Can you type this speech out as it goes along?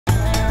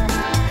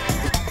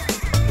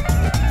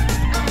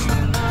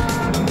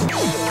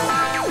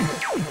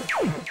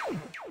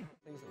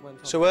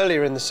So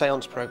earlier in the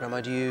seance programme,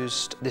 I'd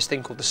used this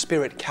thing called the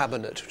spirit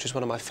cabinet, which is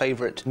one of my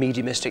favourite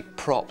mediumistic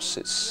props.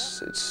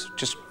 It's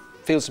just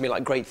feels to me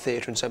like great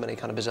theatre, and so many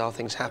kind of bizarre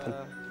things happen. Do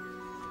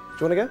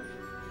you want to go?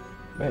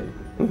 Me?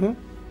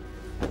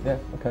 Mm-hmm. Yeah,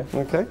 okay.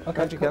 Okay.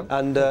 Okay, cool.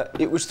 And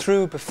it was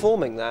through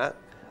performing that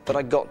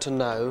I got to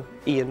know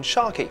Ian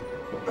Sharkey.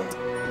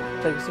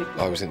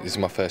 This is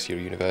my first year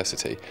of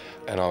university,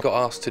 and I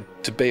got asked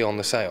to be on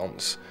the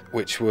seance,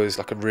 which was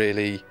like a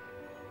really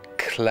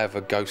clever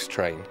ghost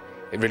train.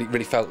 It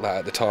really felt that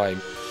at the time.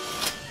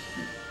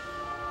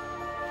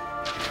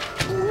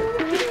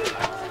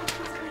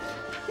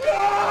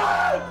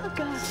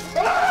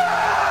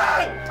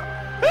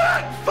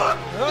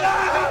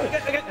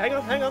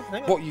 Hang on.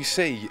 What you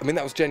see, I mean,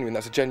 that was genuine.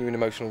 That's a genuine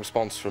emotional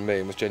response from me,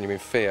 and was genuine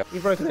fear.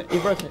 You've broken it.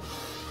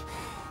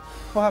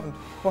 What happened?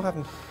 What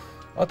happened?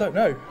 I don't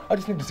know. I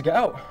just needed to get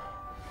out.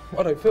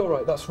 I don't feel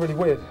right. That's really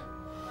weird.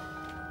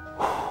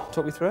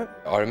 Talk me through it.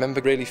 I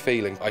remember really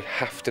feeling, I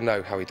have to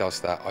know how he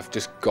does that. I've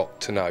just got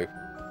to know.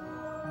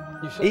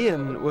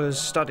 Ian was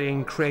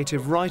studying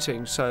creative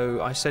writing,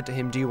 so I said to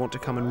him, do you want to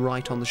come and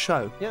write on the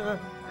show? Yeah,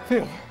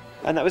 no.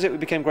 And that was it. We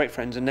became great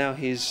friends, and now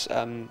he's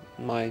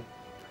my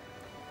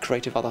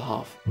creative other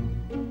half.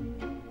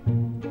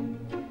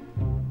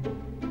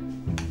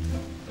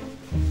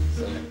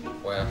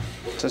 Wow.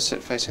 Just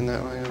sit facing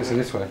that way. Is it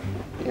this way?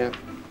 Yeah.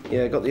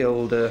 Yeah, got the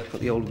old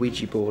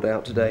Ouija board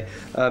out today.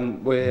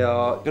 We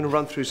are going to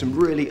run through some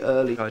really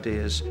early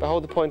ideas. But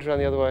hold the pointer around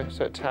the other way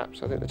so it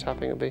taps. I think the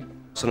tapping will be.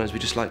 Sometimes we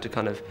just like to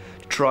kind of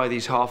try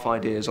these half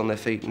ideas on their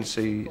feet and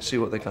see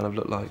what they kind of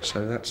look like.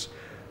 So that's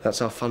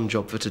our fun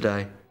job for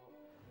today.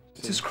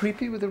 Is this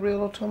creepy with a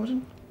real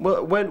automaton?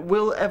 Well, when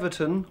will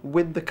Everton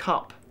win the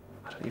cup?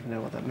 I don't even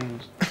know what that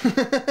means.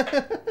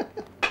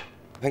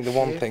 I think the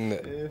one thing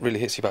that really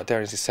hits you about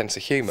Derren is his sense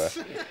of humour.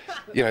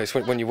 You know, it's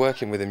when you're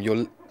working with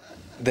him,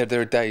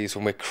 there are days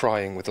when we're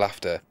crying with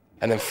laughter,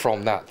 and then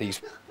from that,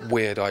 these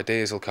weird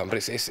ideas will come.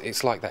 But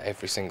it's like that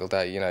every single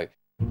day, you know.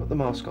 Put the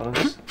mask on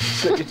and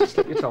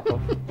slip your top off.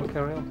 We'll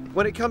carry on.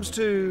 When it comes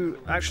to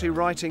actually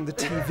writing the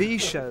TV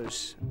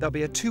shows, there'll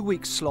be a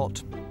 2-week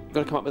slot. We've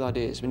got to come up with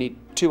ideas. We need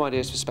 2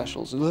 ideas for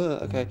specials.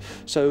 Okay,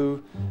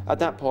 so at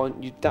that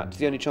point, that's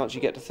the only chance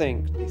you get to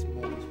think.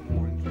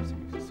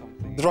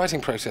 The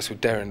writing process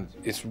with Derren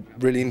is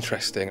really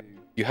interesting.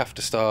 You have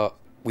to start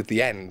with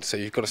the end, so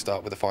you've got to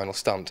start with the final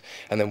stunt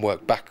and then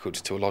work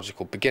backwards to a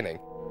logical beginning.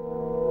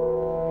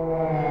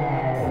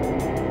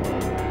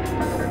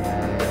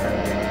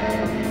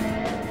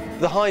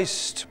 The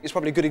heist is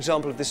probably a good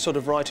example of this sort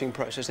of writing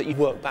process, that you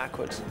work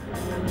backwards.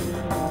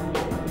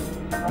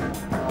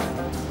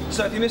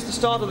 So if you missed the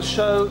start of the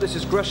show, this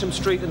is Gresham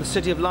Street in the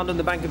City of London.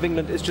 The Bank of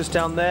England is just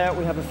down there.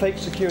 We have a fake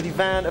security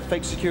van, a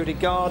fake security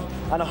guard,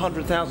 and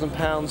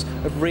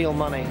 £100,000 of real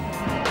money.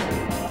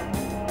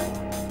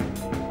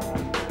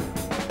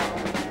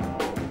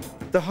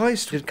 The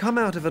heist had come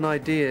out of an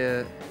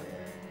idea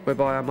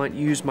whereby I might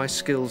use my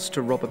skills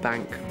to rob a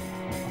bank.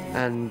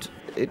 And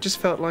it just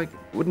felt like,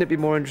 wouldn't it be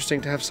more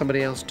interesting to have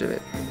somebody else do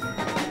it?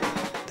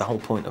 The whole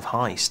point of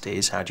heist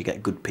is how do you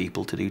get good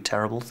people to do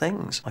terrible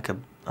things, like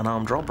an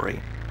armed robbery.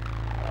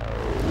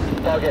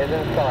 Target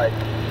is inside.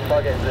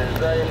 Target is in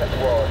zone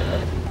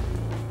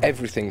 1.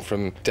 Everything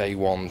from day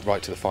one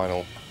right to the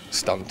final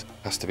stunt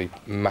has to be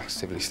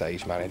massively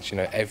stage managed. You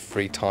know,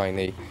 every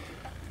tiny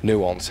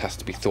nuance has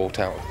to be thought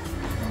out.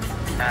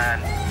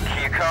 And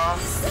cue car.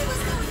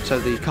 So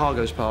the car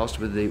goes past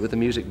with the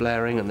music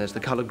blaring, and there's the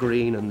colour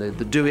green and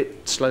the "Do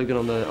It" slogan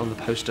on the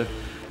poster,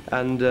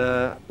 and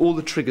all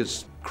the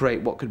triggers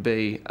create what could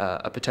be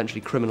a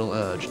potentially criminal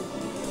urge.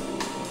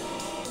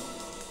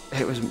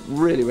 It was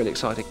really, really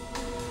exciting.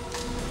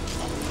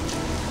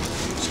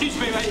 Excuse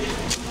me, mate.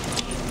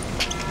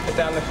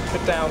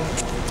 Put down.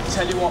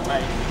 Tell you what,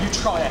 mate, you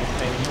try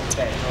anything and you're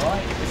dead, all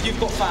right? If you've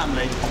got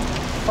family,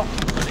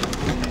 fucking put it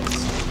in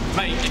this.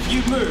 Mate, if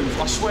you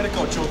move, I swear to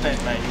God, you're dead,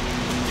 mate.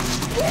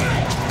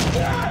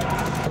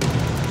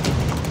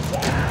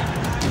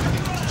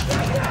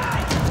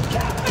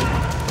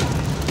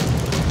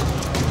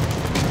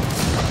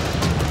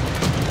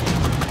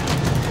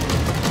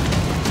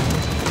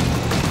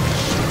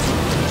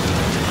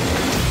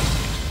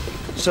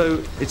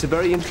 So it's a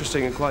very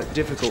interesting and quite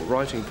difficult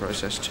writing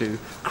process to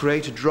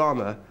create a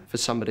drama for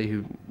somebody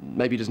who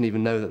maybe doesn't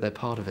even know that they're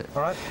part of it.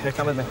 All right, here,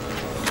 come with me.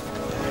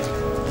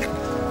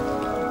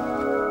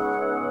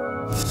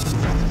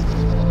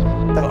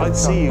 I'd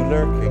see you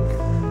lurking.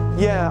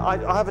 Yeah, I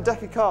have a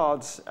deck of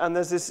cards, and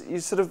there's this, you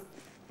sort of...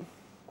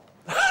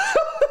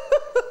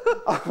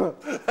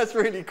 That's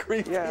really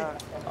creepy. Yeah.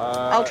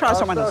 I'll try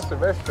someone else.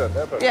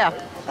 Yeah,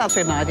 that's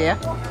an idea.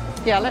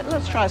 Yeah,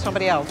 let's try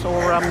somebody else,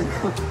 or